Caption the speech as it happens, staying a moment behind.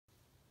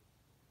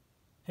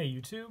Hey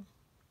YouTube,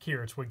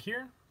 Twig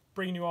here,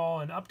 bringing you all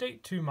an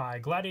update to my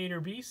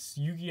Gladiator Beast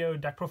Yu-Gi-Oh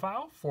deck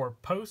profile for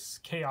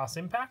post-Chaos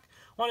Impact.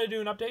 Want to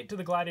do an update to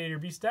the Gladiator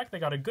Beast deck. They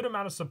got a good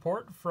amount of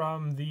support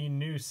from the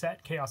new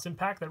set Chaos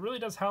Impact that really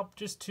does help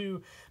just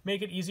to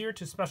make it easier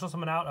to special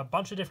summon out a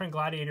bunch of different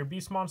Gladiator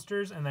Beast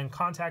monsters and then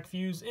contact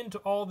fuse into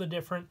all the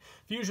different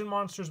fusion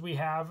monsters we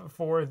have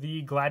for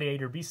the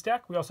Gladiator Beast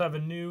deck. We also have a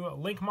new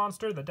Link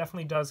monster that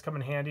definitely does come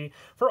in handy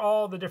for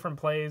all the different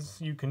plays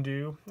you can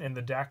do in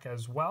the deck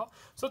as well.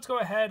 So let's go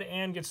ahead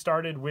and get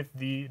started with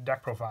the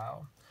deck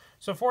profile.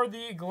 So for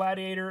the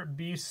Gladiator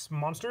Beast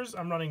monsters,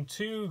 I'm running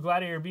two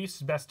Gladiator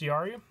Beasts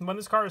Bestiary. When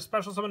this card is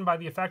special summoned by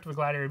the effect of a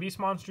Gladiator Beast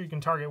monster, you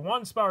can target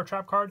one spell or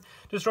trap card,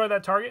 destroy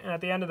that target, and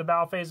at the end of the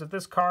battle phase, if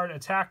this card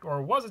attacked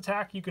or was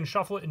attacked, you can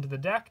shuffle it into the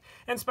deck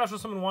and special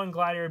summon one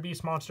Gladiator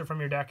Beast monster from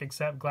your deck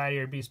except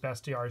Gladiator Beast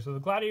Bestiary. So the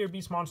Gladiator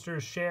Beast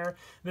monsters share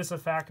this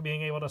effect,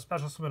 being able to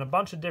special summon a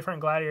bunch of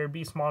different Gladiator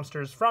Beast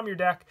monsters from your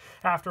deck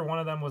after one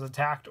of them was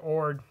attacked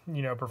or,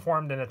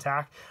 performed an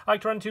attack. I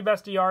like to run two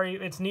Bestiary.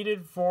 It's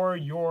needed for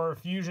your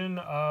fusion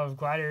of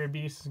Gladiator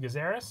Beast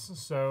Gazaris,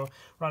 so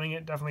running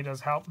it definitely does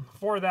help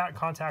for that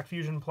contact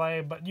fusion play,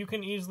 but you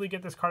can easily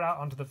get this card out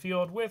onto the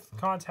field with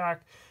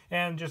contact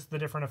and just the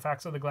different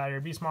effects of the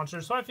Gladiator Beast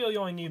monsters, so I feel you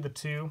only need the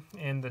two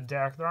in the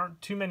deck. There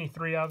aren't too many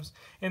 3-ofs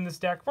in this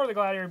deck for the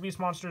Gladiator Beast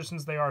monsters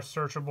since they are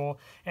searchable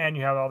and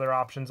you have all their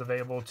options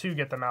available to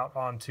get them out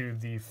onto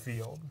the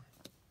field.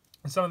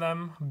 Some of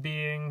them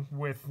being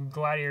with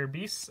Gladiator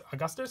Beast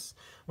Augustus.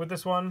 With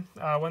this one,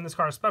 when this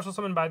card is special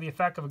summoned by the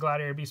effect of a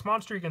Gladiator Beast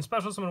monster, you can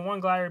special summon one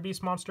Gladiator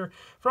Beast monster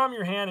from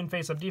your hand in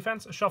face-up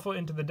defense, shuffle it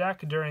into the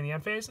deck during the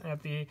end phase, and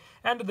at the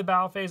end of the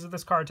battle phase, if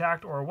this card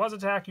attacked or was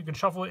attacked, you can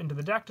shuffle it into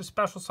the deck to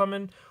special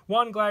summon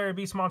one Gladiator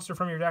Beast monster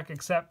from your deck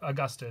except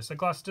Augustus.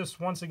 Augustus,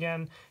 once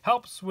again,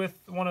 helps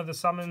with one of the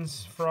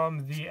summons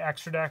from the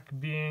extra deck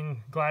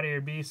being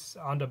Gladiator Beast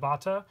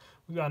Andabata.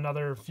 We got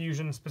another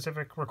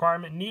fusion-specific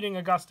requirement needing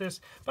Augustus,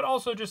 but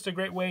also just a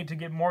great way to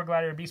get more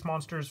Gladiator Beast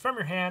monsters from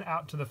your hand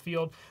out to the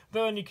field.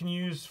 Then you can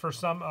use for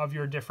some of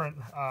your different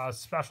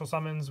special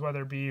summons,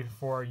 whether it be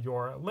for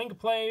your Link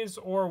plays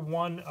or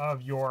one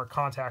of your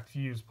Contact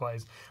Fuse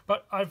plays.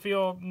 But I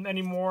feel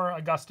any more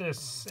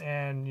Augustus,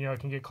 and it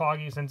can get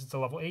cloggy since it's a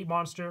level 8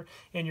 monster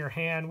in your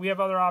hand. We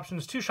have other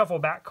options to shuffle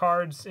back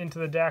cards into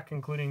the deck,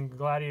 including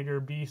Gladiator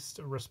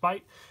Beast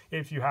Respite,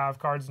 if you have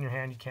cards in your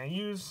hand you can't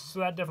use. So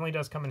that definitely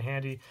does come in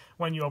handy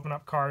when you open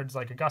up cards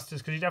like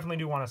Augustus, because you definitely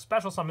do want to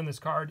special summon this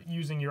card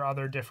using your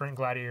other different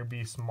Gladiator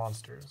Beast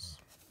monsters.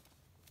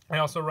 I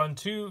also run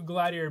two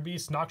Gladiator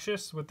Beast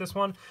Noxious with this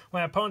one.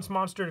 When an opponent's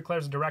monster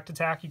declares a direct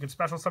attack, you can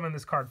special summon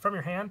this card from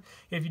your hand.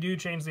 If you do,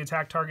 change the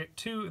attack target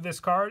to this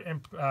card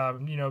and,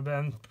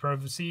 then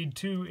proceed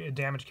to a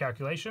damage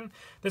calculation.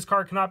 This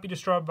card cannot be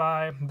destroyed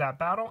by that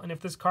battle, and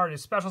if this card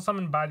is special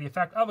summoned by the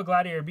effect of a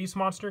Gladiator Beast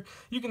monster,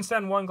 you can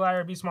send one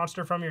Gladiator Beast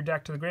monster from your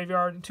deck to the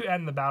graveyard to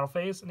end the battle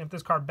phase, and if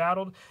this card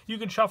battled, you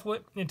can shuffle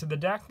it into the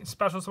deck,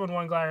 special summon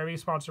one Gladiator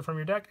Beast monster from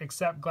your deck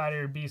except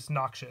Gladiator Beast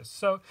Noxious.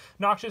 So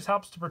Noxious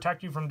helps to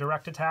protect you from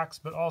direct attacks,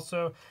 but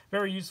also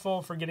very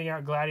useful for getting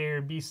out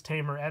Gladiator Beast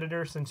Tamer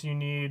Editor, since you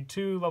need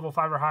two level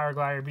 5 or higher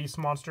Gladiator Beast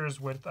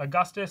monsters, with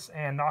Augustus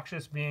and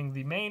Noxious being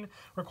the main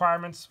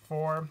requirements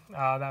for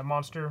that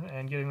monster,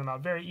 and getting them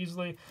out very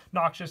easily.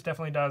 Noxious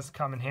definitely does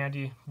come in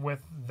handy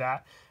with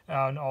that,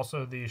 and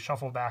also the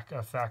shuffle back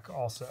effect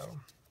also.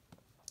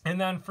 And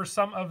then for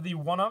some of the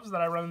one-ofs that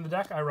I run in the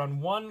deck, I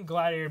run one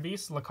Gladiator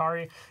Beast,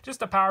 Lakari,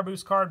 just a power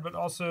boost card, but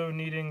also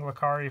needing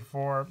Lakari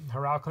for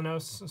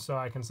Heraclinos, so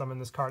I can summon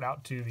this card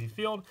out to the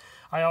field.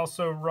 I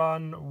also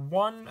run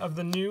one of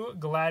the new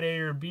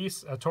Gladiator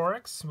Beast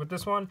Atorix. With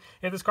this one,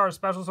 if this card is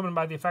special summoned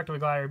by the effect of a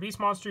Gladiator Beast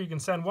monster, you can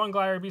send one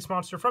Gladiator Beast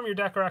monster from your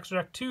deck or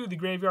extra deck to the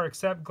graveyard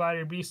except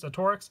Gladiator Beast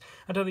Atorix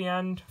until the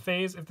end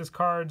phase if this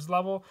card's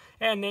level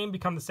and name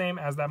become the same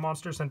as that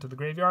monster sent to the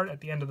graveyard. At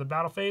the end of the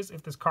battle phase,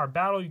 if this card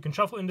battle, you can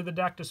shuffle into the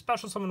deck to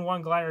special summon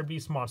one Gladiator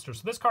Beast monster.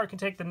 So this card can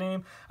take the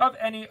name of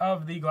any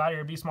of the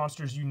Gladiator Beast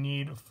monsters you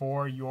need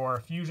for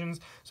your fusions.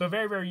 So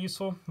very, very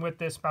useful with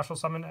this special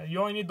summon. You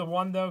only need the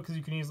one though, because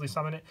you can easily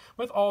summon it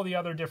with all the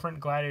other different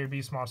Gladiator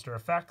Beast monster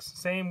effects.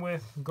 Same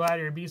with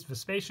Gladiator Beast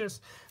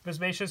Vespasius.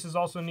 Vespasius is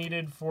also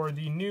needed for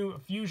the new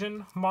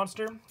fusion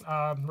monster,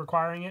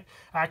 requiring it.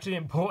 I actually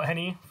didn't pull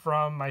any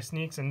from my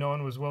sneaks, and no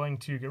one was willing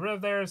to get rid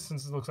of theirs,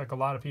 since it looks like a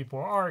lot of people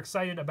are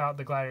excited about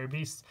the Gladiator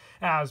Beasts,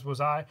 as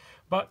was I.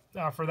 But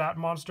for that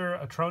monster,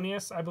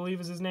 Atronius, I believe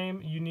is his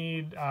name, you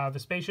need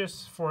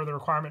Vespasius for the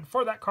requirement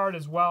for that card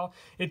as well.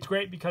 It's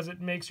great because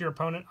it makes your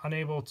opponent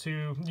unable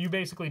to, you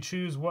basically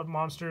choose what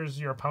monsters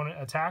your opponent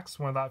attacks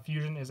when that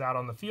fusion is out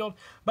on the field.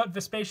 But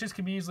Vespasius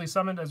can be easily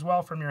summoned as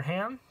well from your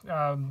hand,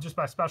 just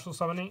by special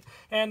summoning.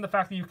 And the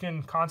fact that you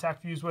can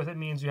contact fuse with it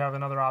means you have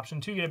another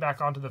option to get it back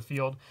onto the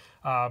field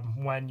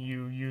when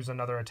you use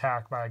another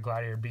attack by a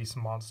Gladiator Beast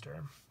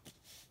monster.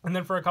 And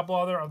then for a couple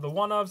other of the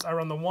one-ofs, I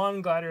run the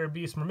 1 Gladiator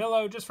Beast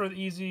Murmillo just for the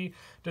easy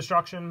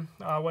destruction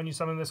when you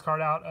summon this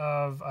card out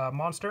of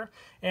monster.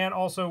 And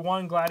also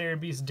 1 Gladiator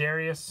Beast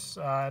Darius.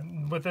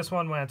 With this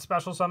one, when it's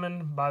special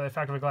summoned by the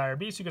effect of a Gladiator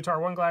Beast, you can tar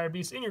 1 Gladiator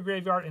Beast in your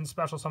graveyard and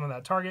special summon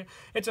that target.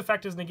 Its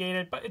effect is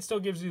negated, but it still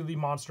gives you the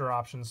monster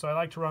option. So I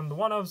like to run the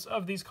one-ofs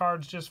of these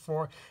cards just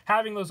for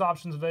having those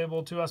options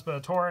available to us. But a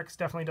Torix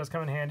definitely does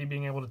come in handy,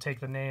 being able to take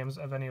the names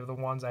of any of the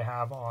ones I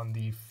have on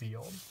the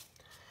field.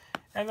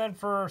 And then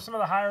for some of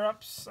the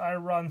higher-ups, I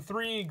run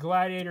 3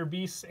 Gladiator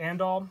Beasts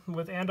Andal.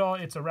 With Andal,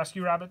 it's a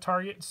Rescue Rabbit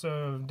target,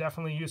 so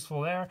definitely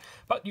useful there.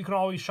 But you can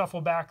always shuffle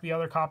back the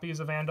other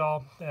copies of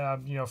Andal,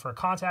 for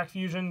Contact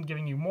Fusion,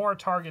 giving you more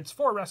targets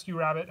for Rescue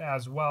Rabbit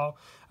as well.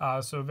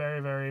 So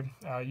very, very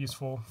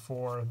useful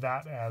for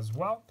that as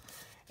well.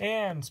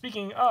 And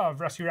speaking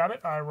of Rescue Rabbit,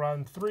 I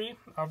run 3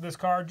 of this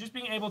card. Just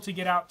being able to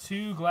get out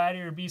 2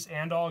 Gladiator Beasts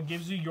Andal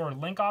gives you your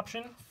link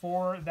option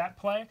for that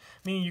play,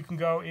 meaning you can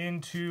go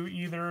into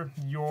either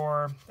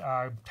your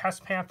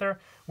Test Panther,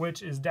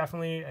 which is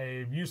definitely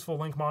a useful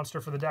link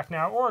monster for the deck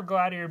now, or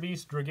Gladiator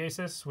Beast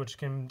Dragasis, which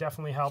can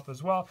definitely help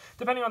as well,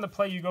 depending on the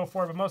play you go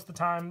for. But most of the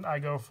time, I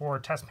go for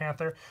Test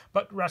Panther.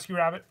 But Rescue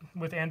Rabbit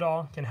with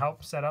Andal can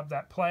help set up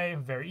that play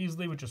very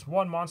easily with just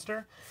 1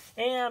 monster.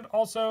 And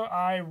also,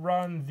 I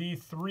run the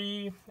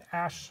 3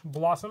 Ash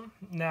Blossom.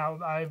 Now,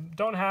 I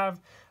don't have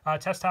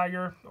Test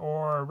Tiger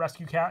or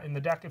Rescue Cat in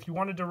the deck. If you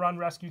wanted to run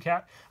Rescue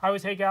Cat, I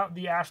would take out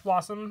the Ash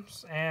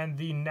Blossoms and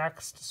the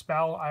next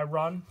spell I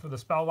run for the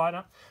spell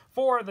lineup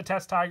for the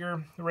Test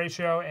Tiger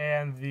ratio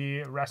and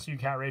the Rescue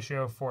Cat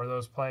ratio for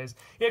those plays.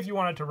 If you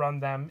wanted to run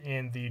them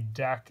in the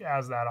deck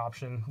as that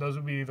option, those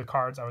would be the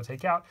cards I would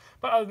take out.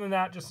 But other than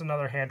that, just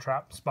another hand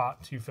trap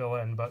spot to fill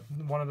in. But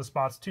one of the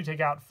spots to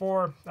take out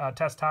for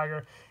Test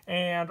Tiger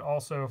and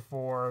also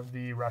for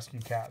the Rescue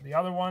Cat. The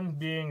other one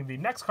being the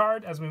next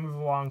card as we move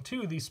along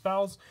to the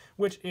spells,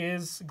 which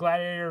is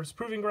Gladiator's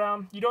Proving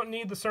Ground. You don't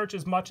need the search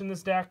as much in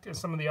this deck as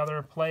some of the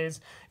other plays.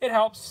 It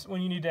helps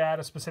when you need to add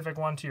a specific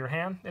one to your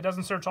hand. It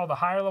doesn't search all the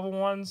higher level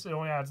ones. It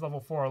only adds level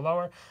 4 or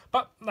lower.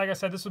 But like I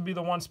said, this would be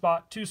the one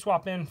spot to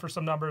swap in for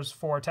some numbers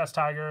for Test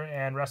Tiger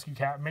and Rescue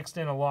Cat mixed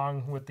in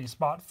along with the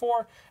spot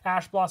for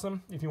Ash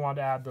Blossom if you want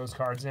to add those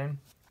cards in.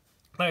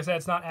 Like I said,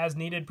 it's not as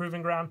needed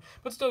Proving Ground,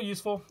 but still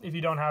useful if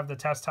you don't have the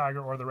Test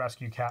Tiger or the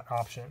Rescue Cat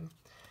option.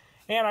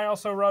 And I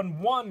also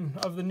run 1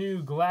 of the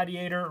new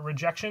Gladiator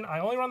Rejection. I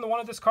only run the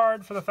 1 of this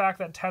card for the fact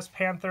that Test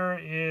Panther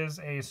is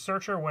a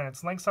searcher. When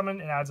it's link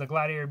summoned, it adds a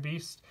Gladiator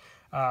Beast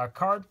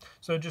card.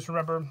 So just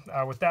remember,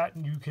 with that,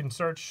 you can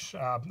search,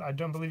 I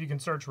don't believe you can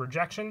search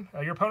Rejection.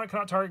 Your opponent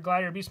cannot target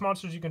Gladiator Beast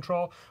monsters you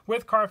control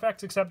with card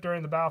effects except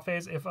during the battle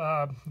phase. If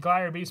a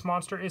Gladiator Beast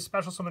monster is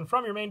special summoned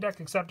from your main deck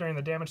except during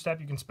the damage step,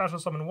 you can special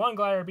summon 1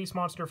 Gladiator Beast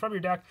monster from your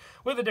deck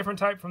with a different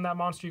type from that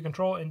monster you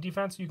control. In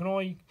defense, you can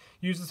only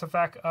use this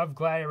effect of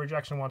Gladiator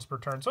Rejection once per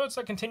turn. So it's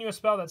a continuous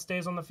spell that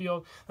stays on the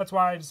field. That's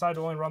why I decided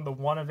to only run the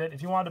 1 of it.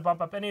 If you wanted to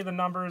bump up any of the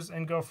numbers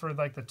and go for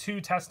like the 2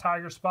 Test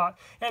Tiger spot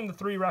and the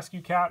 3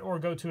 Rescue Cat,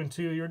 or go 2 and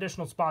 2, your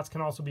additional spots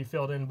can also be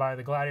filled in by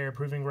the Gladiator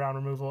Proving Ground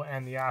removal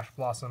and the Ash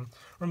Blossom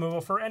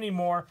removal for any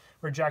more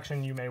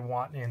rejection you may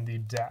want in the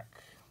deck.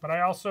 But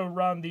I also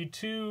run the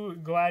 2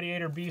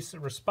 Gladiator Beasts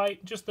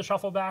Respite, just the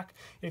shuffle back.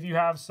 If you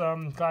have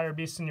some Gladiator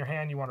Beasts in your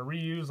hand you want to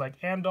reuse,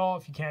 like Andal,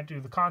 if you can't do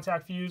the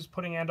Contact Fuse,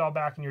 putting Andal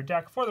back in your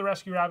deck for the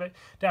Rescue Rabbit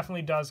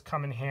definitely does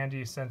come in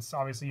handy, since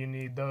obviously you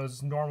need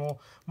those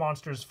normal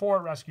monsters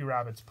for Rescue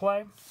Rabbit's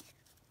play.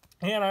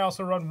 And I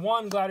also run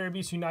 1 Gladiator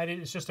Beast United.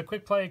 It's just a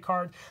quick play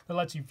card that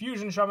lets you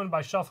fusion summon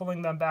by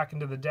shuffling them back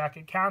into the deck.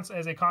 It counts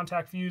as a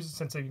contact fuse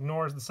since it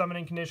ignores the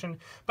summoning condition,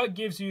 but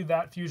gives you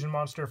that fusion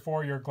monster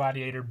for your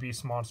Gladiator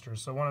Beast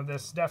monsters. So one of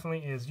this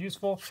definitely is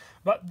useful.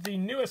 But the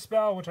newest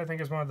spell, which I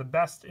think is one of the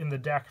best in the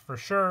deck for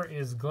sure,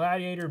 is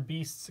Gladiator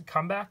Beast's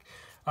Comeback.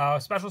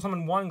 Special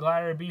summon 1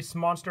 Gladiator Beast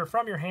monster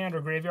from your hand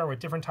or graveyard with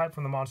different type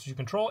from the monsters you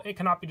control. It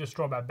cannot be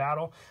destroyed by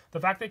battle. The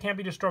fact that it can't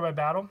be destroyed by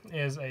battle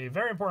is a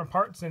very important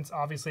part, since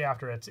obviously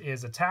after it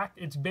is attacked,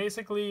 it's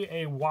basically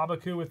a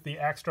Wabaku with the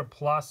extra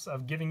plus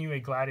of giving you a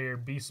Gladiator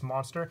Beast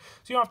monster.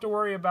 So you don't have to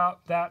worry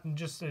about that, and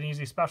just an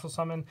easy special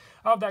summon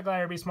of that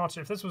Gladiator Beast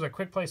monster. If this was a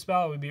quick play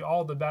spell, it would be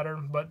all the better,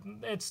 but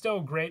it's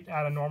still great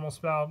at a normal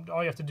spell.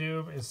 All you have to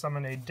do is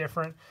summon a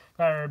different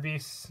Gladiator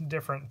Beast,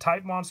 different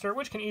type monster,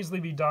 which can easily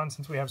be done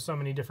since we have so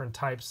many different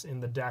types in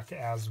the deck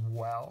as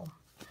well.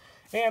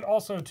 And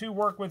also to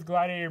work with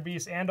Gladiator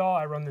Beast Andal,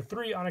 I run the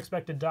 3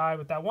 Unexpected Die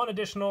with that 1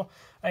 additional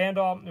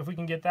Andal. If we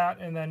can get that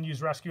and then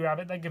use Rescue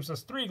Rabbit, that gives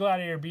us 3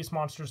 Gladiator Beast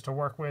monsters to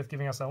work with,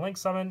 giving us a link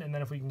summon. And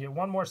then if we can get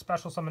 1 more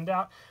special summoned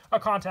out, a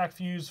Contact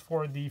Fuse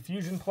for the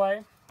fusion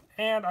play.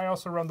 And I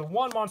also run the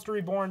 1 Monster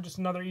Reborn, just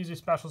another easy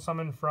special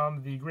summon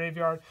from the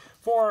graveyard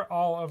for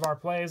all of our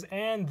plays.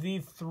 And the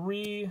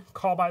 3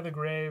 Call by the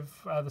Grave,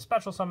 the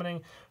special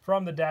summoning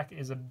from the deck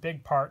is a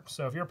big part.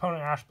 So if your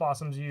opponent Ash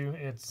Blossoms you,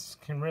 it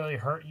can really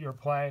hurt your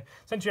play,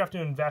 since you have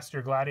to invest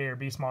your Gladiator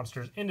Beast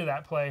monsters into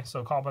that play.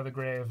 So Call by the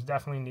Grave is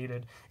definitely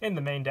needed in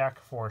the main deck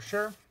for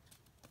sure.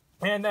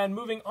 And then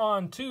moving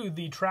on to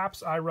the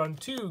traps, I run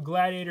 2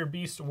 Gladiator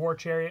Beast War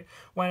Chariot.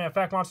 When an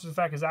effect monster's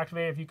effect is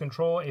activated, if you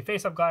control a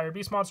face-up Gladiator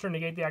Beast monster,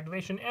 negate the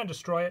activation and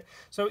destroy it.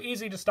 So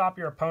easy to stop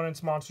your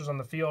opponent's monsters on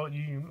the field.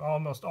 You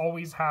almost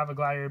always have a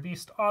Gladiator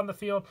Beast on the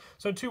field.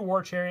 So 2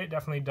 War Chariot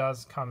definitely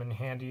does come in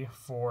handy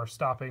for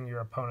stopping your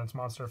opponent's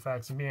monster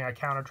effects. And being a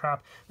counter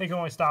trap, they can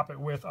only stop it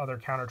with other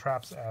counter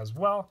traps as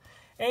well.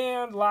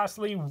 And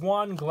lastly,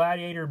 1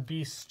 Gladiator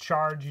Beast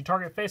Charge. You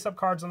target face-up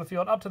cards on the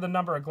field up to the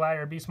number of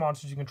Gladiator Beast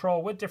monsters you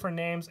control with different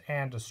names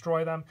and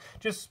destroy them.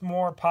 Just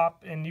more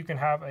pop, and you can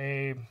have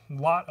a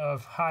lot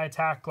of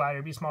high-attack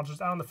Gladiator Beast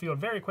monsters out on the field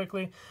very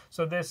quickly.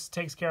 So this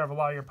takes care of a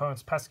lot of your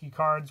opponent's pesky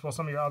cards, while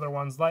some of your other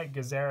ones, like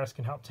Gyzarus,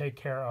 can help take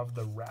care of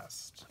the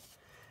rest.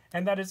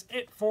 And that is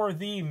it for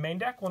the main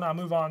deck. We'll now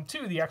move on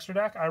to the extra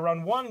deck. I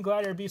run 1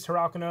 Gladiator Beast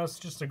Heralkanos,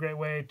 just a great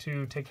way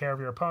to take care of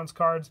your opponent's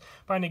cards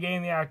by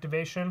negating the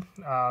activation,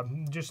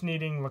 just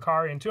needing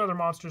Lakari and 2 other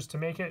monsters to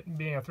make it,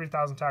 being a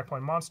 3,000 attack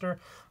point monster.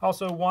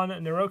 Also 1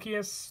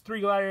 Neurokius,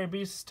 3 Gladiator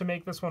Beasts to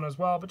make this one as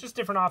well, but just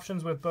different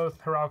options with both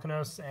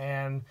Heralkanos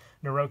and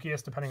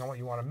Neurokius, depending on what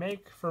you want to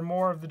make. For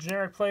more of the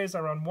generic plays,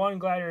 I run 1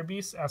 Gladiator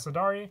Beast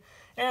Asadari,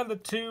 and the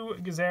 2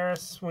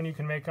 Gyzarus, when you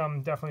can make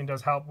them, definitely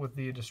does help with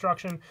the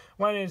destruction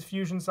when it is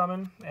fusion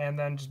summon, and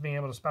then just being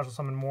able to special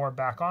summon more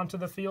back onto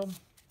the field.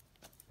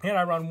 And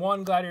I run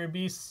 1 Gladiator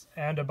Beast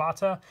and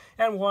Abata,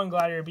 and 1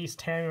 Gladiator Beast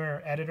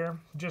Tamer Editor.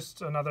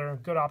 Just another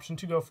good option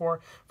to go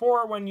for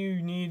when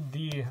you need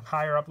the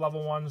higher up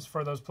level ones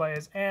for those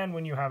plays, and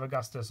when you have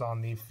Augustus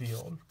on the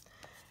field.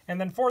 And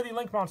then for the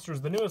Link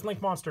monsters, the newest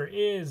Link monster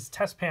is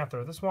Test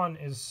Panther. This one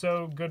is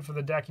so good for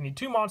the deck. You need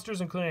 2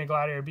 monsters, including a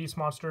Gladiator Beast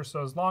monster.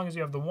 So as long as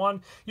you have the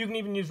 1, you can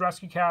even use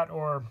Rescue Cat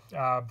or,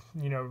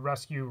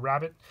 Rescue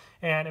Rabbit.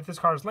 And if this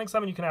card is Link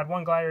Summon, you can add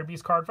 1 Gladiator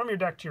Beast card from your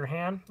deck to your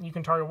hand. You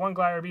can target 1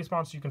 Gladiator Beast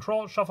monster you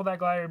control, shuffle that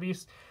Gladiator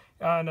Beast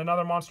and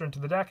another monster into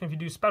the deck. And if you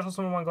do special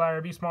summon 1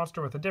 Gladiator Beast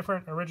monster with a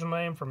different original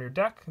name from your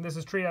deck, this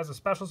is treated as a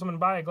special summon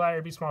by a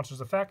Gladiator Beast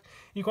monster's effect.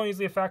 You can use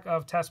the effect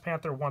of Test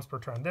Panther once per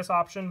turn. This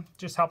option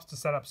just helps to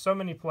set up so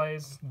many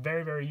plays.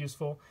 Very, very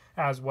useful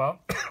as well.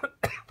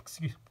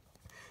 Excuse me.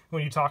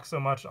 When you talk so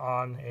much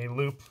on a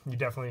loop, you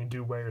definitely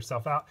do wear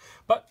yourself out.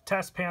 But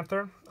Test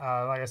Panther,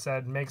 like I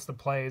said, makes the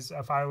plays.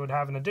 If I would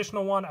have an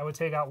additional one, I would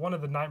take out one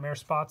of the Nightmare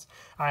spots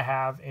I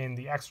have in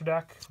the extra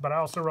deck. But I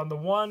also run the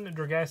 1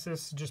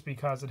 Dragesis just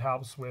because it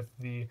helps with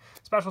the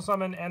special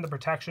summon and the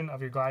protection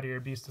of your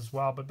Gladiator Beast as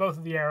well. But both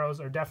of the arrows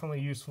are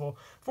definitely useful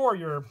for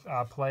your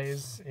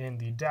plays in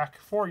the deck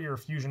for your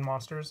fusion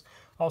monsters.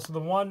 Also the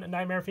 1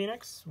 Nightmare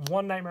Phoenix,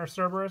 1 Nightmare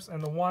Cerberus,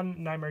 and the 1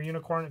 Nightmare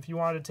Unicorn. If you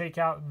wanted to take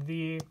out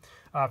the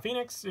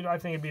Phoenix, I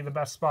think it'd be the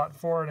best spot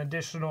for an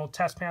additional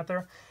Test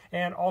Panther.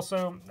 And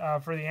also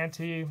for the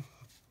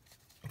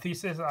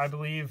anti-thesis, I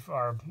believe,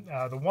 are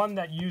the one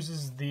that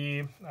uses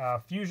the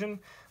fusion.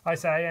 Like I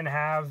said, I didn't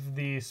have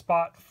the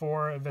spot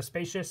for the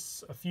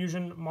Spacious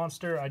fusion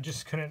monster. I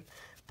just couldn't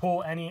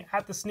pull any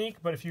at the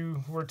sneak, but if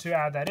you were to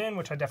add that in,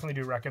 which I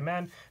definitely do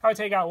recommend, I would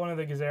take out one of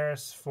the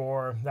Gyzarus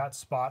for that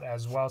spot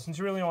as well, since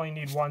you really only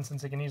need 1,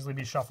 since it can easily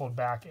be shuffled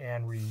back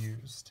and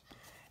reused.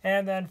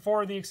 And then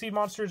for the Exceed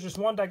monsters, just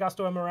 1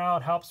 Daigusto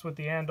Emerald. It helps with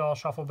the Andal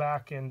shuffle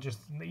back, and just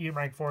the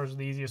rank 4s are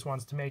the easiest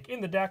ones to make in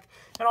the deck.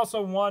 And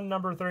also 1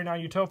 number 39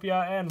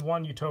 Utopia and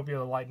 1 Utopia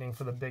the Lightning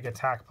for the big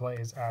attack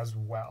plays as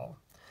well.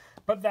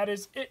 But that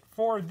is it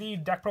for the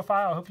deck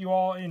profile. I hope you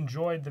all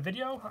enjoyed the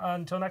video.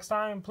 Until next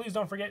time, please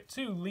don't forget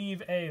to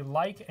leave a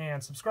like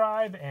and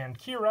subscribe, and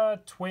Kira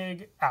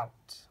Twig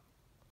out.